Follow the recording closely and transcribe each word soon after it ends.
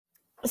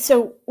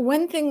So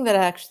one thing that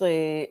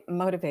actually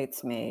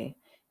motivates me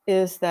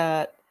is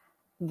that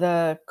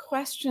the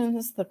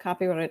questions the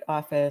Copyright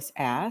Office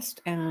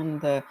asked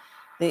and the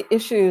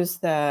issues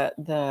that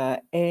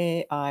the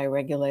AI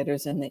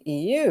regulators in the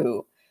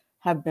EU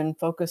have been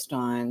focused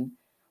on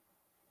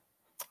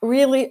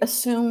really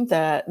assume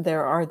that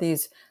there are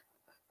these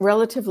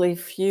relatively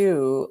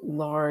few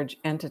large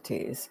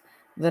entities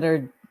that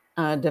are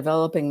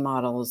developing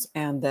models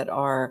and that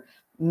are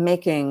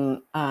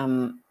making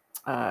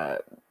uh,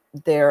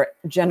 their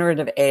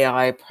generative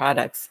AI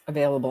products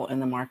available in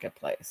the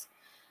marketplace.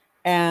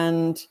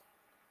 And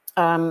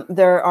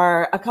there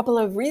are a couple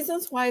of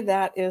reasons why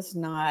that is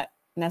not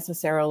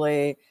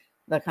necessarily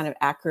the kind of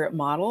accurate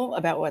model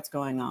about what's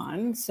going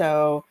on.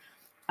 So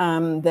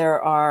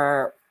there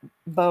are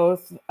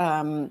both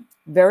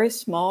very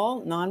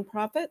small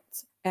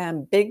nonprofits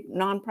and big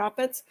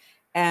nonprofits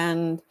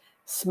and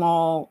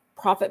small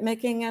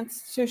profit-making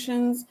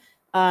institutions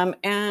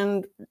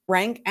and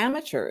rank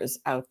amateurs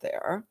out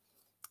there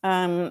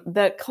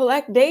that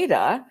collect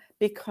data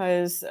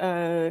because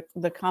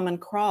the Common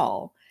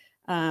Crawl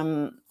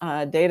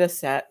data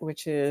set,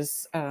 which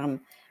is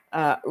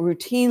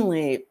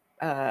routinely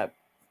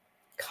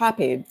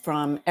copied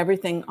from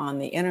everything on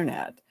the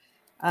internet,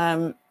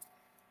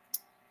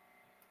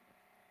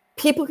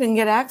 people can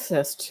get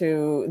access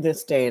to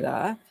this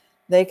data.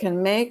 They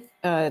can make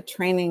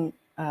training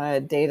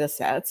data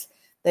sets.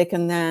 They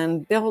can then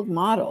build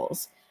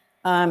models.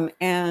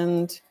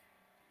 And,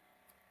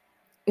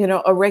 you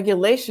know, a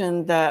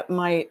regulation that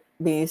might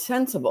be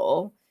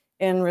sensible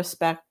in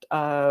respect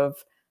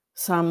of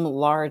some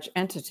large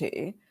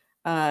entity,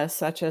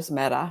 such as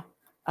Meta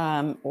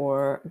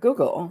or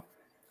Google,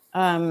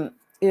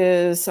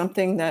 is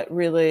something that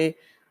really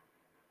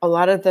a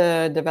lot of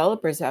the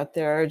developers out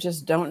there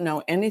just don't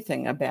know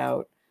anything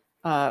about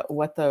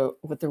what the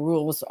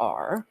rules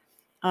are,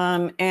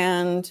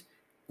 and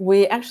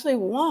we actually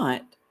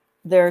want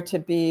there to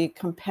be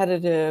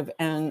competitive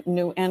and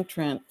new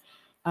entrant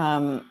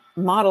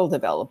model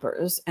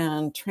developers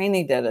and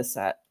training data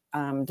set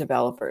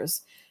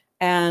developers,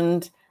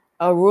 and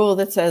a rule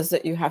that says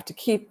that you have to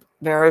keep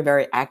very,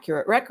 very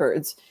accurate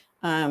records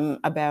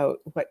about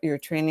what your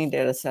training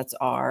data sets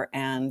are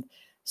and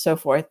so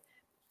forth.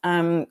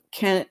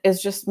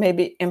 Is just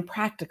maybe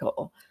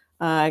impractical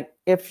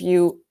if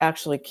you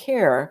actually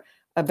care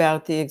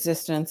about the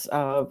existence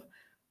of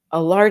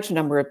a large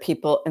number of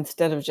people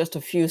instead of just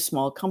a few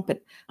small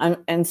companies,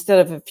 instead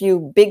of a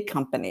few big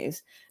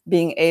companies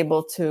being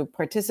able to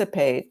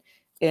participate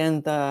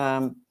in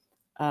the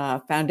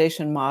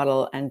foundation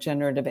model and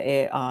generative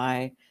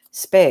AI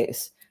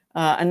space.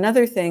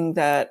 Another thing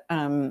that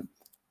I'm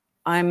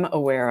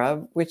aware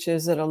of, which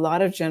is that a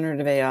lot of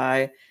generative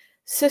AI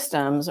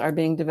systems are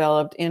being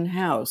developed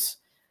in-house.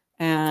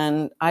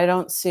 And I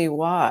don't see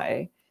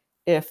why,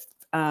 if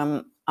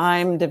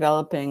I'm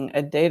developing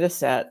a data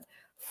set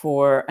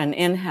for an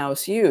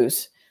in-house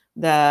use,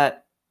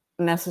 that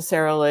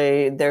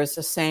necessarily there's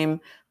the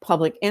same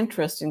public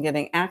interest in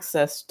getting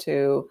access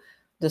to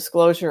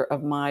disclosure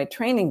of my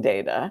training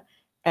data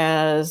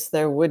as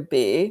there would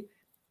be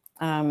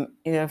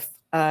if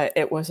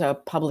it was a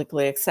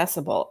publicly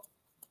accessible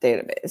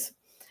database.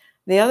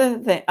 The other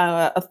thing,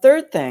 a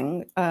third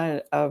thing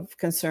of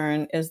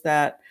concern is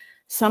that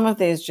some of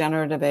these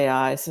generative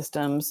AI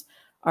systems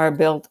are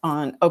built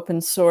on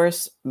open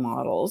source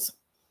models.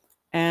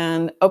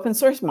 And open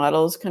source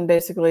models can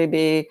basically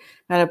be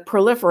kind of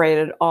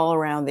proliferated all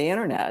around the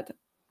internet.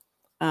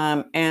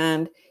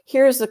 And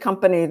here's the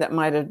company that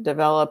might have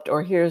developed,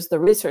 or here's the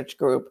research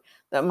group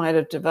that might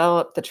have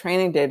developed the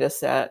training data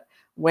set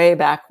way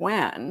back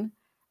when.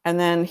 And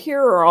then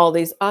here are all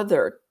these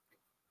other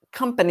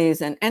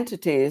companies and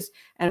entities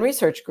and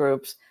research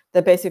groups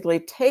that basically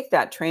take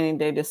that training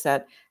data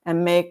set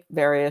and make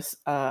various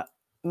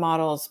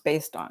models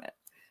based on it.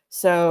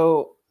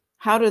 So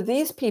how do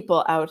these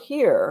people out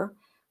here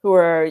who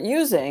are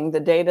using the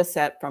data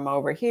set from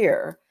over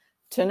here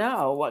to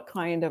know what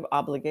kind of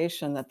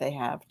obligation that they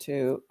have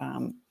to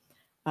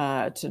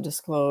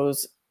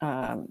disclose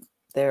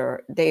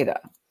their data?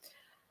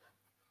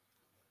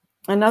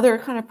 Another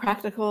kind of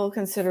practical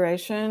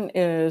consideration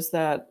is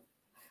that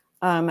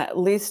at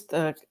least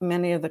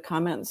many of the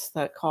comments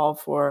that call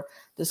for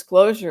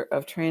disclosure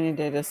of training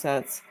data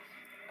sets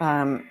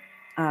in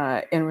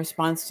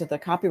response to the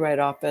Copyright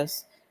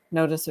Office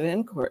notice of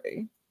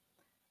inquiry,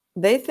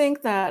 they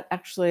think that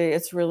actually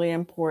it's really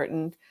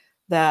important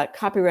that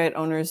copyright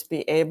owners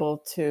be able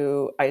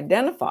to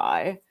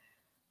identify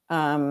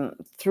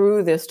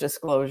through this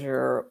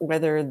disclosure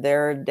whether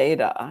their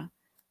data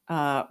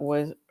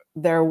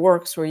their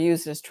works were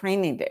used as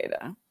training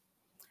data.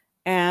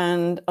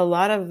 And a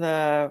lot of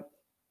the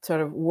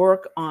sort of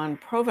work on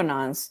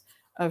provenance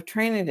of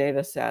training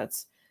data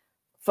sets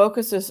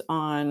focuses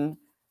on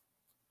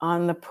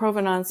the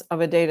provenance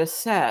of a data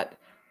set,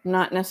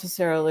 not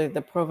necessarily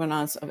the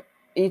provenance of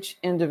each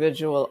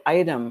individual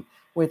item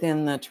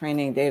within the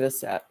training data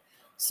set.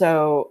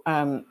 So,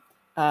 and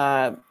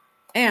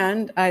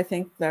I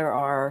think there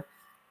are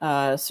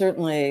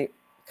certainly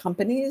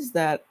companies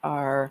that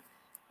are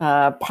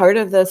part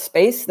of the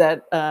space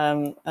that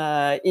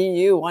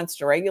EU wants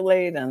to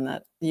regulate and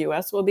that the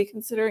US will be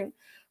considering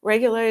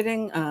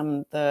regulating.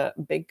 The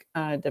big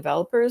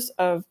developers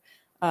of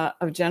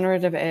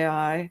generative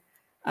AI,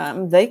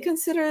 they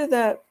consider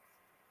that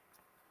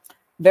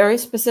very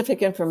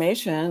specific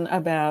information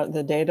about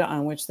the data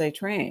on which they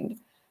trained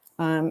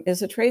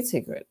is a trade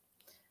secret.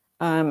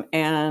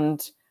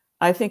 And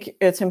I think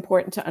it's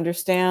important to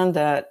understand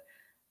that,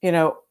 you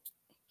know,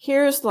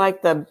 here's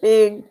like the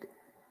big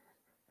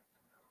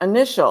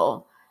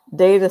initial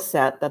data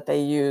set that they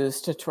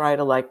use to try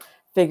to like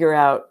figure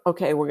out,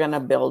 okay, we're going to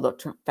build a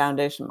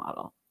foundation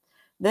model.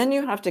 Then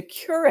you have to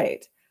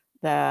curate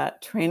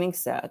that training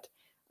set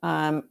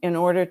in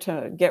order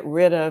to get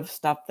rid of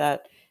stuff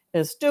that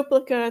is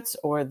duplicates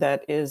or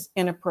that is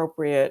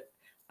inappropriate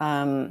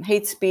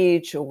hate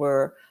speech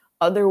or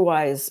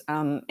otherwise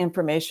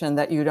information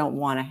that you don't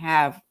want to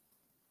have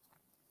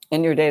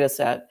in your data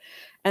set.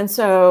 And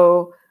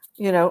so,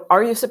 you know,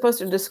 are you supposed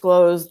to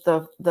disclose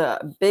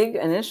the big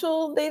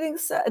initial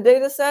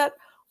data set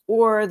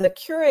or the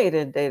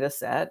curated data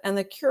set? And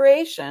the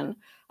curation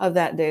of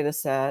that data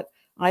set,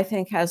 I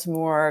think, has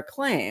more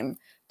claim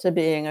to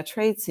being a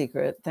trade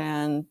secret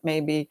than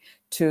maybe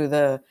to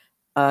the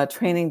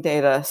training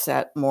data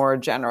set more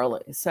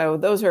generally. So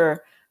those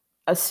are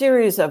a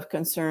series of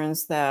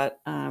concerns that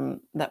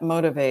that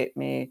motivate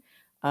me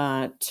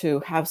to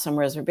have some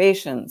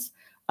reservations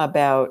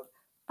about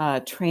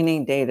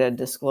training data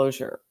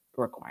disclosure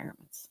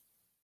requirements.